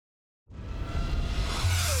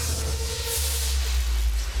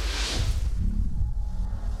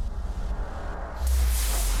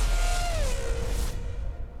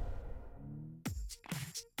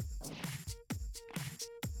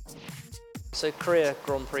So Korea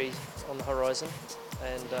Grand Prix on the horizon,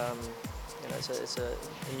 and you know, it's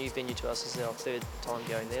a new venue to us. This is our third time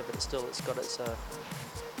going there, but it's got its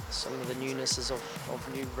some of the newnesses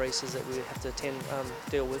of new races that we have to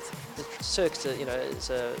deal with. The circuit, you know,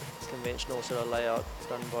 it's a conventional sort of layout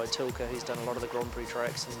done by Tilke, who's done a lot of the Grand Prix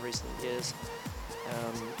tracks in recent years.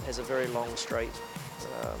 Has a very long straight,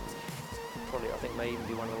 probably I think may even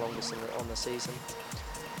be one of the longest on the season.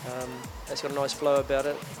 It's got a nice flow about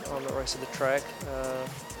it on the rest of the track,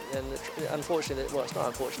 and unfortunately, well, it's not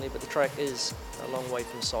unfortunately, but the track is a long way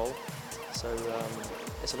from Seoul, so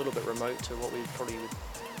it's a little bit remote to what we probably would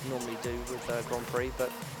normally do with Grand Prix. But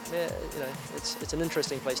yeah, you know, it's an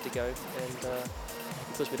interesting place to go, and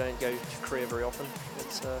because we don't go to Korea very often,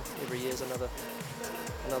 it's every year's another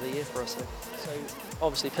year for us. So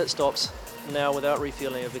obviously pit stops now without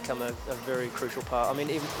refueling have become a very crucial part. I mean,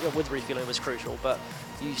 even with refueling it was crucial, but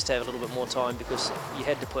you used to have a little bit more time because you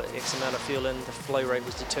had to put X amount of fuel in. The flow rate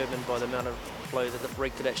was determined by the amount of flow that the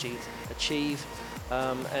rig could actually achieve,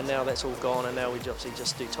 and now that's all gone, and now we obviously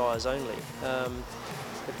just do tyres only.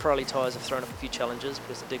 The Pirelli tyres have thrown up a few challenges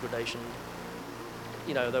because the degradation,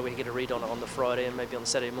 you know, though we get a read on it on the Friday and maybe on the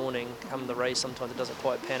Saturday morning, come the race, sometimes it doesn't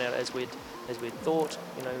quite pan out as we'd thought.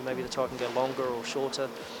 You know, maybe the tyre can go longer or shorter,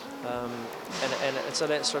 and so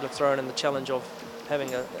that's sort of thrown in the challenge of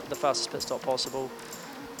having the fastest pit stop possible.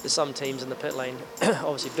 There's some teams in the pit lane,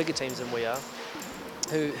 obviously bigger teams than we are,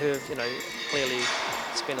 who have, you know, clearly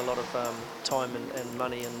spent a lot of time and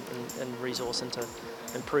money and resource into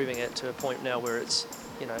improving it to a point now where it's,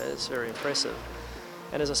 you know, it's very impressive.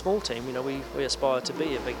 And as a small team, you know, we aspire to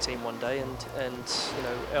be a big team one day, and you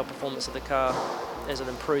know, our performance of the car as it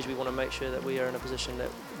improves, we want to make sure that we are in a position that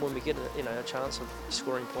when we get a chance of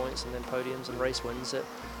scoring points and then podiums and race wins, that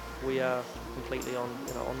we are completely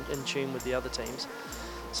in tune with the other teams.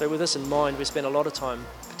 So with this in mind, we spent a lot of time,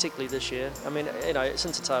 particularly this year. I mean, you know,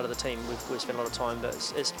 since the start of the team, we've spent a lot of time, but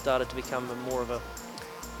it's started to become more of a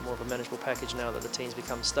manageable package now that the team's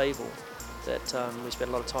become stable. That we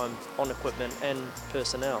spend a lot of time on equipment and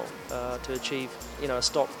personnel to achieve, you know, a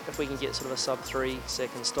stop. If we can get sort of a sub 3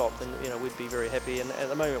 second stop, then, you know, we'd be very happy. And at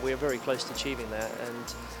the moment, we are very close to achieving that. And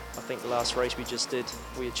I think the last race we just did,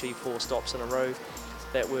 we achieved 4 stops in a row.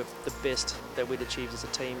 That were the best that we'd achieved as a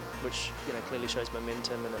team, which, you know, clearly shows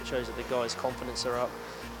momentum, and it shows that the guys' confidence are up.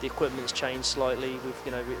 The equipment's changed slightly.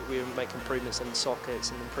 We make improvements in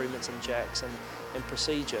sockets and improvements in jacks and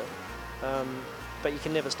procedure. But you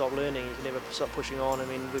can never stop learning. You can never stop pushing on. I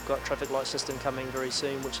mean, we've got traffic light system coming very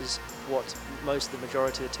soon, which is what the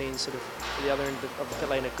majority of the teams sort of at the other end of the pit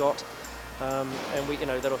lane have got, and we, you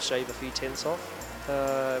know, that'll shave a few tenths off.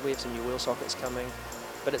 We have some new wheel sockets coming.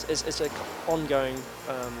 But it's an ongoing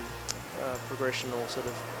progression or sort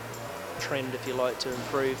of trend, if you like, to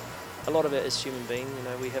improve. A lot of it is human being. You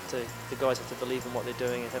know, the guys have to believe in what they're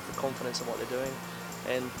doing and have the confidence in what they're doing.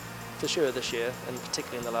 And for sure this year, and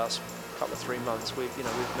particularly in the last couple of 3 months, we've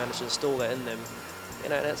managed to install that in them. You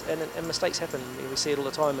know, and mistakes happen. We see it all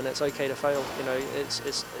the time, and it's okay to fail. You know,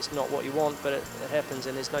 it's not what you want, but it happens,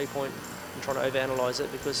 and there's no point in trying to overanalyze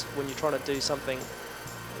it, because when you're trying to do something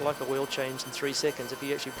like a wheel change in 3 seconds, if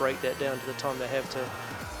you actually break that down to the time they have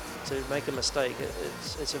to make a mistake,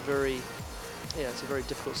 it's a very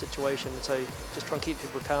difficult situation. So just try and keep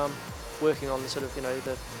people calm, working on the sort of, you know,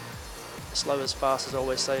 the slow as fast, as I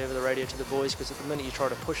always say over the radio to the boys, because at the minute you try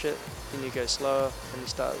to push it, then you go slower and you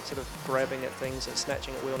start sort of grabbing at things and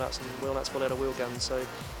snatching at wheel nuts, and wheel nuts fall out of wheel guns. So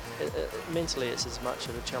mentally it's as much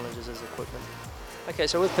of a challenge as equipment. Okay,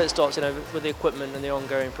 so with pit stops, you know, with the equipment and the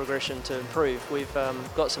ongoing progression to improve, we've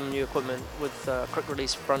got some new equipment with quick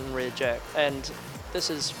release front and rear jack, and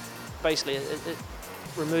this is basically, it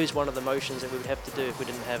removes one of the motions that we would have to do if we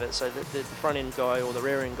didn't have it. So the front end guy or the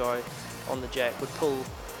rear end guy on the jack would pull,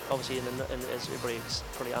 obviously, as everybody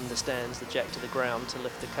probably understands, the jack to the ground to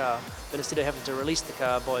lift the car, but instead of having to release the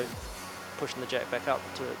car by pushing the jack back up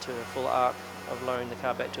to a full arc of lowering the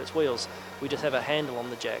car back to its wheels, we just have a handle on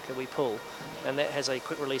the jack that we pull, and that has a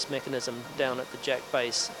quick release mechanism down at the jack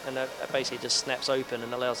base, and that basically just snaps open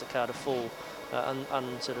and allows the car to fall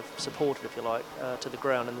sort of supported, if you like, to the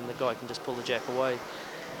ground, and then the guy can just pull the jack away.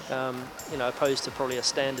 You know, opposed to probably a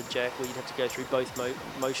standard jack where you'd have to go through both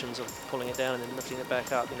motions of pulling it down and then lifting it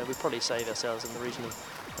back up. You know, we'd probably save ourselves in the region of,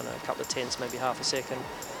 I don't know, a couple of tenths, maybe half a second.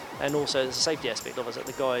 And also there's a safety aspect of it, that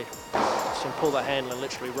the guy can pull that handle and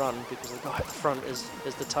literally run, because the guy at the front is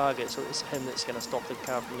the target, so it's him that's going to stop the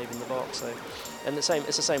car from leaving the box. So, and it's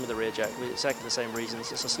the same with the rear jack, exactly the same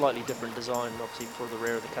reasons. It's a slightly different design, obviously, for the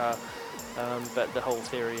rear of the car, but the whole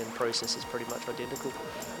theory and process is pretty much identical.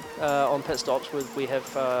 On pit stops, we have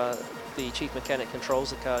the chief mechanic controls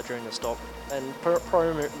the car during the stop, and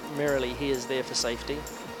primarily he is there for safety,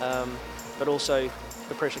 but also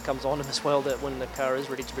the pressure comes on him as well that when the car is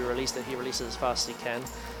ready to be released, that he releases as fast as he can.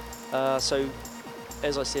 So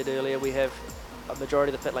as I said earlier, we have a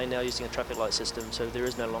majority of the pit lane now using a traffic light system, so there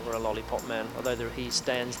is no longer a lollipop man, although he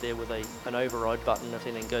stands there with an override button if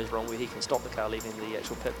anything goes wrong where he can stop the car leaving the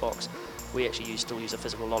actual pit box. We actually still use a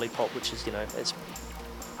physical lollipop, which is, it's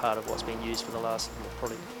part of what's been used for the last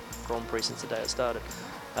probably Grand Prix since the day it started.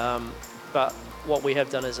 But what we have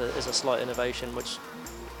done is a slight innovation, which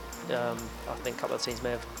I think a couple of teams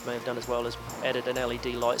may have done as well, is added an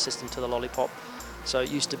LED light system to the lollipop. So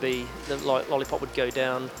it used to be the lollipop would go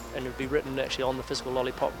down and it would be written actually on the physical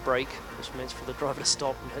lollipop brake, which means for the driver to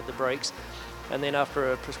stop and hit the brakes. And then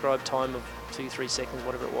after a prescribed time of 2-3 seconds,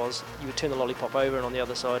 whatever it was, you would turn the lollipop over, and on the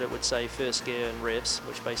other side it would say first gear and revs,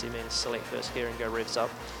 which basically means select first gear and go revs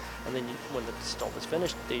up. And then when the stop was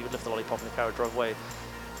finished, you would lift the lollipop and the car would drive away.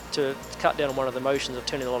 To cut down on one of the motions of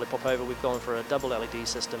turning the lollipop over, we've gone for a double LED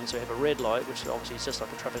system. So we have a red light, which obviously is just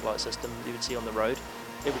like a traffic light system you would see on the road.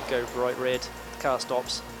 It would go bright red, the car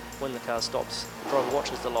stops. When the car stops, the driver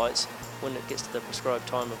watches the lights. When it gets to the prescribed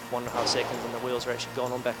time of 1.5 seconds and the wheels are actually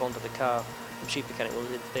gone on back onto the car, the chief mechanic will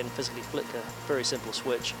then physically flick a very simple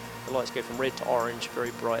switch. The lights go from red to orange,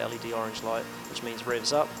 very bright LED orange light, which means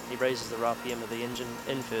revs up. He raises the RPM of the engine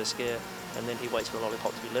in first gear, and then he waits for the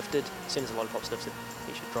lollipop to be lifted. As soon as the lollipop's lifted,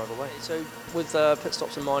 he should drive away. So with pit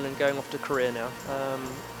stops in mind and going off to Korea now,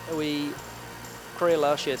 Korea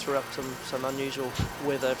last year threw up some unusual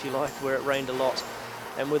weather, if you like, where it rained a lot.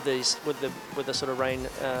 And with the sort of rain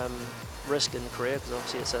risk in Korea, because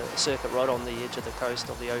obviously it's a circuit right on the edge of the coast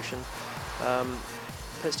of the ocean,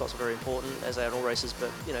 pit stops are very important, as they are in all races. But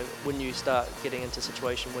when you start getting into a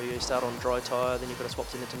situation where you start on dry tyre, then you've got to swap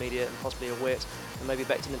to an intermediate and possibly a wet, and maybe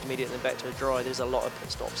back to an intermediate and then back to a dry. There's a lot of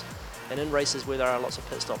pit stops, and in races where there are lots of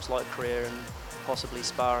pit stops, like Korea and possibly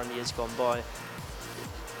Spa in years gone by,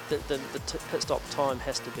 the pit stop time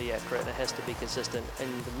has to be accurate and it has to be consistent.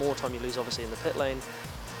 And the more time you lose, obviously, in the pit lane,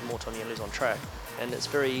 the more time you lose on track. And it's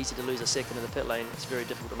very easy to lose a second in the pit lane. It's very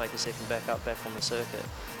difficult to make a second back on the circuit.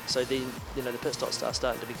 So the pit stops are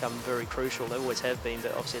starting to become very crucial. They always have been,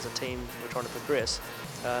 but obviously as a team we're trying to progress.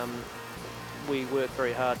 We work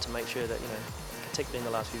very hard to make sure that, particularly in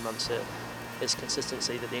the last few months, there's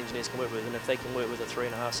consistency that the engineers can work with. And if they can work with a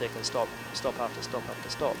 3.5 second stop after stop after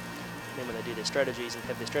stop, then when they do their strategies and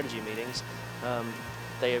have their strategy meetings,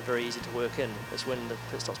 they are very easy to work in. It's when the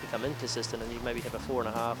pit stops become inconsistent and you maybe have a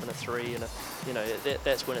 4.5 and a 3 and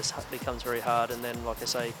that's when it becomes very hard. And then, like I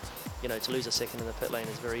say, to lose a second in the pit lane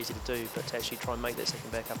is very easy to do, but to actually try and make that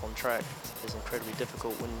second back up on track is incredibly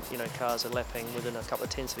difficult when cars are lapping within a couple of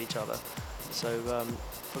tenths of each other. So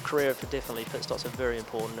for Korea, definitely pit stops are very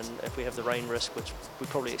important, and if we have the rain risk, which we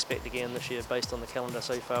probably expect again this year based on the calendar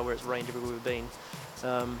so far where it's rained everywhere we've been,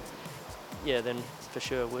 then for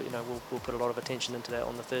sure we'll put a lot of attention into that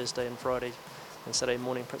on the Thursday and Friday and Saturday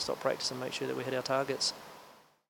morning pit stop practice and make sure that we hit our targets.